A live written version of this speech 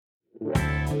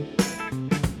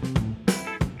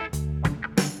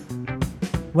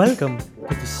Welcome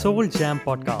to the Soul Jam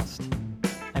podcast.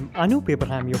 I'm Anup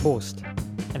Abraham, your host,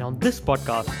 and on this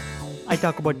podcast, I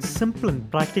talk about simple and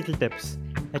practical tips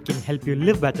that can help you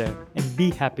live better and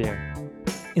be happier.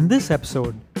 In this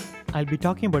episode, I'll be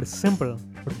talking about a simple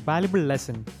but valuable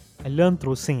lesson I learned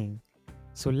through singing.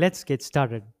 So let's get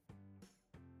started.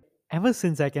 Ever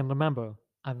since I can remember,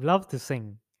 I've loved to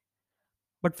sing,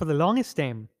 but for the longest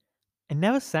time, I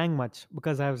never sang much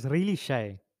because I was really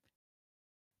shy.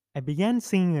 I began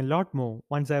singing a lot more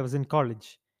once I was in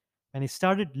college when I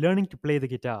started learning to play the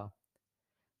guitar.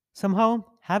 Somehow,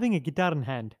 having a guitar in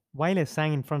hand while I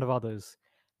sang in front of others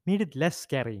made it less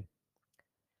scary.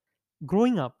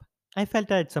 Growing up, I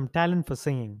felt I had some talent for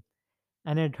singing,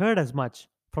 and I had heard as much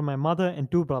from my mother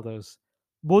and two brothers,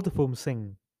 both of whom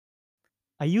sing.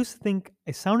 I used to think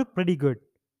I sounded pretty good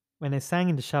when I sang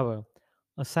in the shower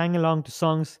or sang along to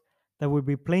songs that would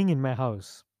be playing in my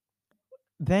house.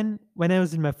 Then, when I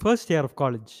was in my first year of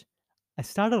college, I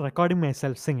started recording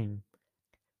myself singing.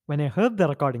 When I heard the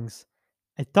recordings,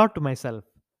 I thought to myself,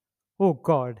 oh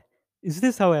God, is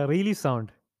this how I really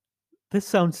sound? This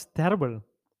sounds terrible.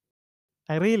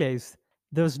 I realized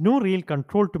there was no real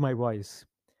control to my voice,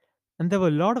 and there were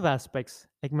a lot of aspects,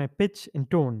 like my pitch and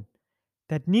tone,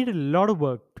 that needed a lot of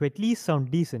work to at least sound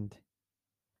decent.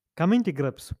 Coming to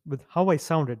grips with how I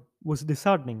sounded was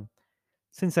disheartening,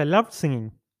 since I loved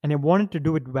singing and I wanted to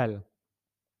do it well.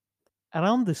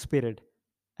 Around this period,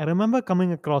 I remember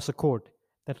coming across a quote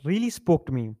that really spoke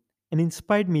to me and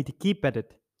inspired me to keep at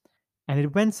it. And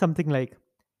it went something like,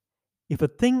 if a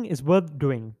thing is worth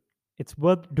doing, it's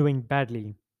worth doing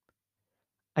badly.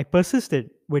 I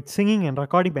persisted with singing and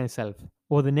recording myself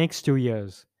over the next 2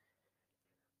 years.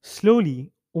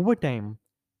 Slowly, over time,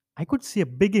 I could see a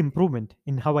big improvement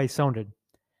in how I sounded,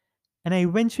 and I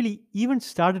eventually even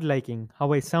started liking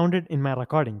how I sounded in my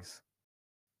recordings.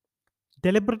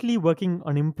 Deliberately working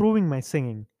on improving my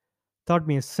singing taught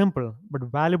me a simple but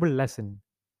valuable lesson.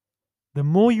 The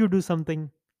more you do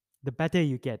something, the better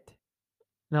you get.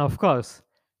 Now, of course,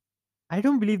 I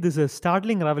don't believe this is a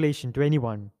startling revelation to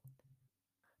anyone,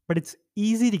 but it's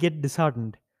easy to get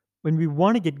disheartened when we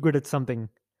want to get good at something,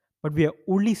 but we are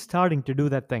only starting to do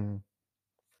that thing.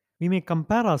 We may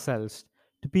compare ourselves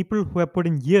to people who have put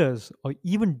in years or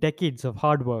even decades of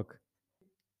hard work,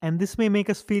 and this may make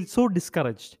us feel so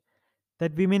discouraged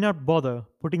that we may not bother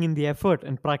putting in the effort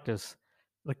and practice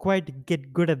required to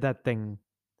get good at that thing.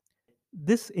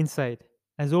 This insight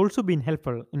has also been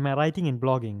helpful in my writing and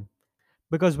blogging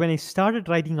because when I started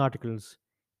writing articles,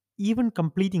 even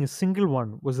completing a single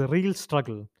one was a real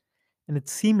struggle and it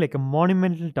seemed like a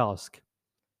monumental task.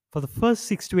 For the first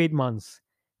 6 to 8 months,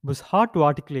 it was hard to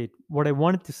articulate what I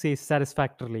wanted to say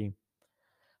satisfactorily.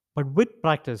 But with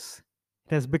practice,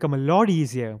 it has become a lot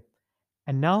easier,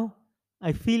 and now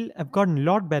I feel I've gotten a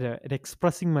lot better at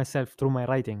expressing myself through my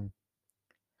writing.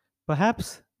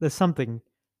 Perhaps there's something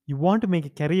you want to make a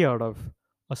career out of,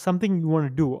 or something you want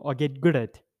to do or get good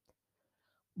at.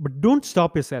 But don't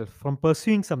stop yourself from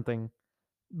pursuing something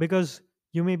because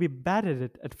you may be bad at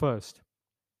it at first.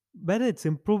 Whether it's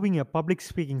improving your public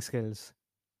speaking skills,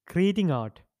 creating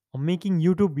art, or making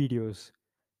YouTube videos,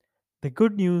 the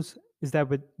good news is that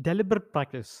with deliberate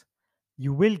practice,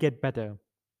 you will get better.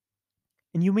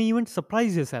 And you may even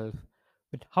surprise yourself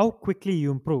with how quickly you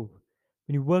improve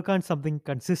when you work on something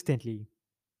consistently.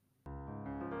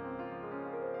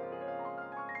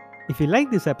 If you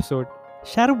like this episode,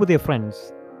 share it with your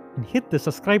friends and hit the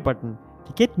subscribe button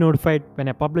to get notified when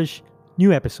I publish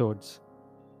new episodes.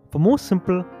 For more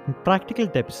simple and practical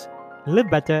tips, live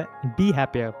better and be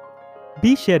happier,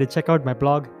 be sure to check out my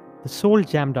blog,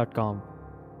 thesouljam.com.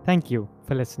 Thank you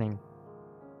for listening.